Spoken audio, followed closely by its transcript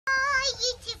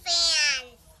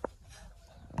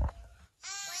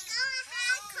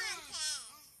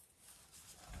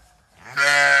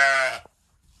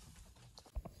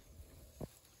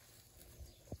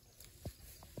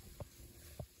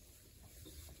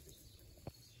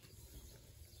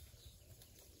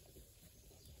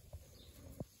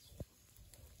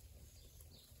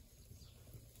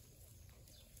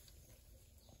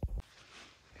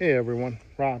Hey everyone,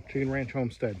 Rob, Chicken Ranch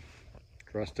Homestead.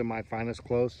 Dressed in my finest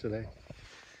clothes today.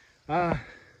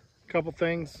 Couple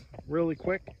things really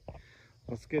quick.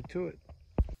 Let's get to it.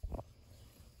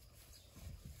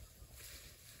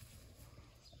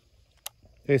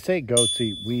 They say goats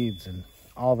eat weeds and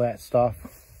all that stuff.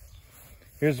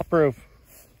 Here's the proof.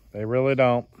 They really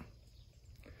don't.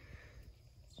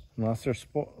 Unless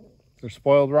they're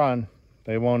spoiled rotten,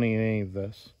 they won't eat any of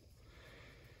this.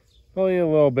 They'll eat a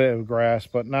little bit of grass,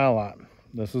 but not a lot.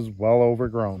 This is well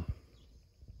overgrown.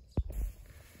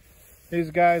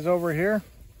 These guys over here,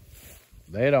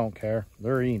 they don't care.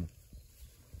 They're eating.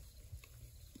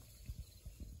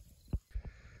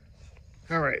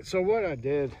 All right, so what I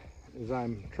did is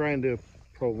I'm trying to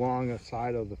prolong a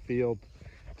side of the field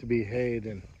to be hayed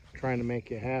and trying to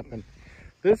make it happen.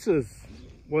 This is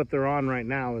what they're on right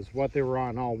now, is what they were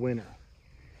on all winter.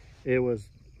 It was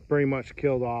pretty much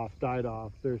killed off, died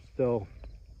off. There's still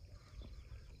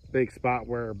a big spot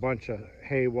where a bunch of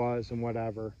hay was and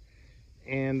whatever.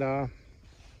 And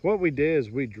what we did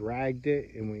is we dragged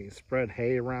it and we spread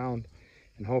hay around,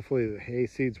 and hopefully the hay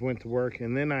seeds went to work.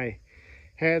 And then I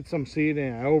had some seed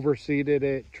and I overseeded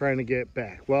it trying to get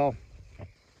back. Well,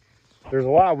 there's a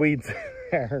lot of weeds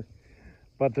there,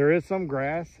 but there is some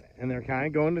grass and they're kind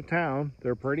of going to town.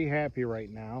 They're pretty happy right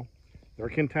now. They're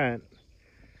content.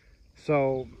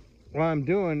 So what I'm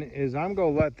doing is I'm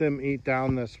going to let them eat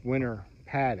down this winter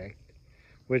paddock,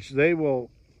 which they will,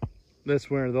 this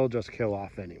winter, they'll just kill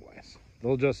off anyways.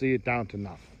 They'll just eat it down to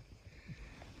nothing.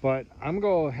 But I'm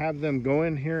going to have them go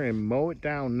in here and mow it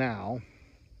down now.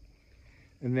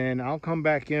 And then I'll come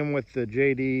back in with the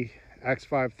JD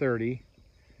X530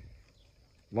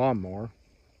 lawnmower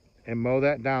and mow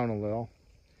that down a little.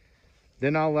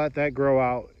 Then I'll let that grow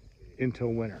out until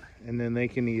winter, and then they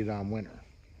can eat it on winter.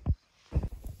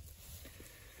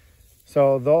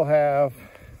 So they'll have,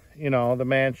 you know, the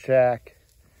man shack.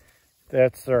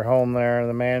 That's their home there.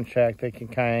 The man shack, they can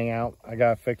kind of hang out. I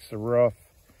got to fix the roof.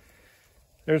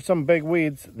 There's some big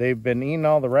weeds. They've been eating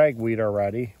all the ragweed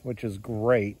already, which is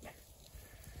great.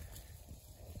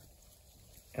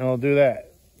 And I'll do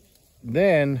that.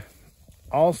 Then,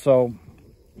 also,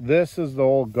 this is the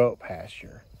old goat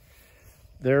pasture.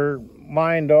 They're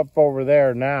lined up over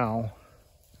there now.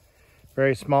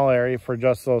 Very small area for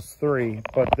just those three,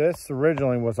 but this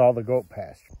originally was all the goat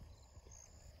pasture.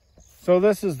 So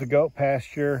this is the goat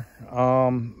pasture.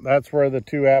 That's where the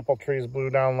 2 apple trees blew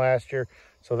down last year.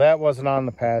 So that wasn't on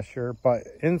the pasture, but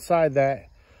inside that,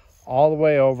 all the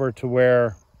way over to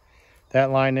where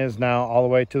that line is now, all the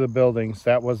way to the buildings,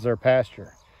 that was their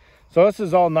pasture. So this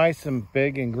is all nice and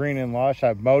big and green and lush.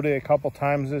 I've mowed it a couple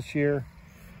times this year.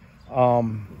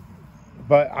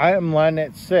 But I am letting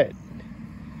it sit.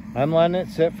 I'm letting it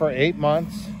sit for 8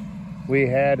 months. We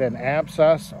had an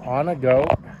abscess on a goat.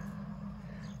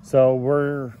 So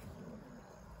we're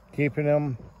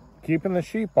keeping the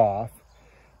sheep off,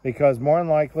 because more than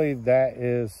likely that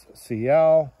is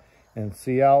CL, and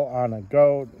CL on a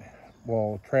goat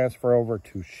will transfer over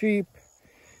to sheep,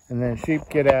 and then sheep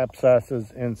get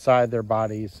abscesses inside their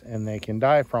bodies and they can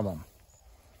die from them.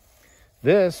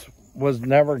 This was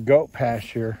never goat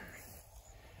pasture.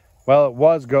 Well, it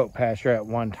was goat pasture at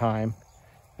one time.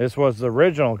 This was the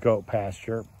original goat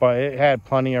pasture, but it had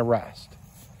plenty of rest.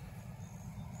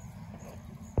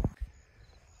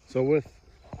 So with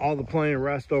all the plenty of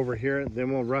rest over here,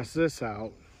 then we'll rest this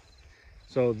out.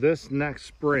 So this next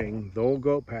spring, the old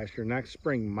goat pasture, next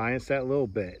spring, minus that little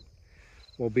bit,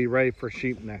 will be ready for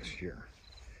sheep next year.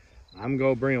 I'm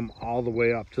going to bring them all the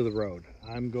way up to the road.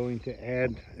 I'm going to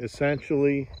add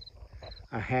essentially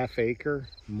a ½ acre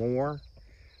more.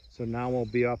 So now we'll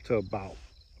be up to about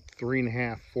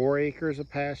 3.5, 4 acres of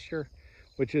pasture,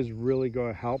 which is really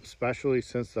going to help, especially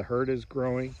since the herd is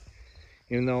growing.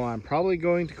 Even though I'm probably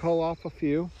going to cull off a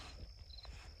few.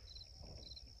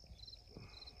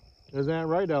 Isn't that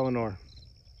right, Eleanor?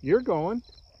 You're going,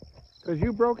 because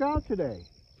you broke out today.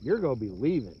 You're going to be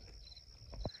leaving.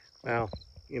 Well,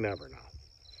 you never know.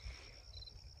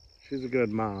 She's a good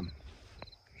mom.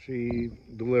 She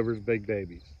delivers big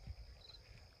babies.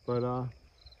 But I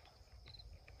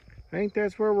think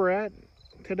that's where we're at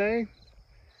today.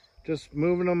 Just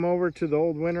moving them over to the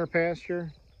old winter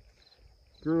pasture.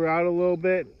 Grew out a little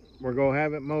bit. We're going to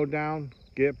have it mowed down,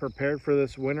 get prepared for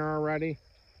this winter already.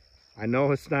 I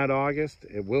know it's not August.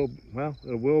 It will, well,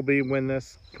 it will be when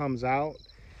this comes out.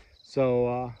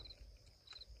 So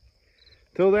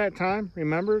till that time,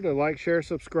 remember to like, share,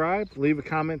 subscribe, leave a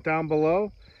comment down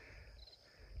below.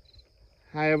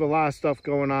 I have a lot of stuff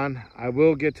going on. I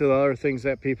will get to the other things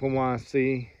that people want to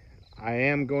see. I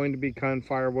am going to be cutting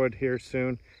firewood here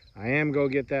soon. I am going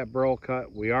to get that burl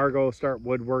cut. We are going to start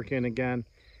woodworking again.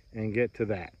 and get to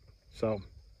that. So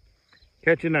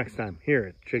catch you next time here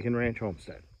at Chicken Ranch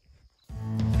Homestead.